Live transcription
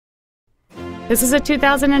This is a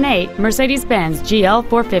 2008 Mercedes-Benz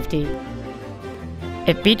GL450.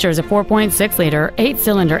 It features a 4.6-liter,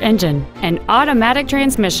 8-cylinder engine, an automatic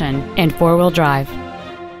transmission, and 4-wheel drive.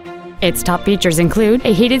 Its top features include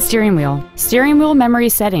a heated steering wheel memory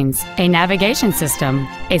settings, a navigation system,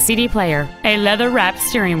 a CD player, a leather-wrapped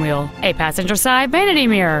steering wheel, a passenger side vanity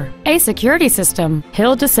mirror, a security system,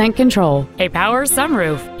 hill descent control, a power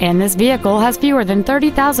sunroof, and this vehicle has fewer than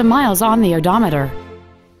 30,000 miles on the odometer.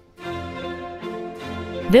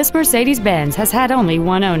 This Mercedes-Benz has had only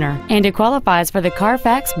one owner, and it qualifies for the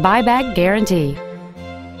Carfax buyback guarantee.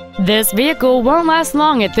 This vehicle won't last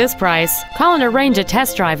long at this price. Call and arrange a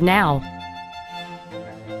test drive now.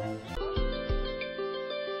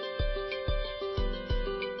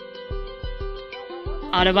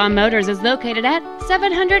 Autobahn Motors is located at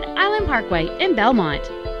 700 Island Parkway in Belmont.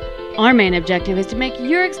 Our main objective is to make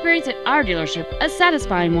your experience at our dealership a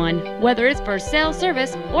satisfying one, whether it's for sales,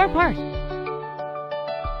 service, or parts.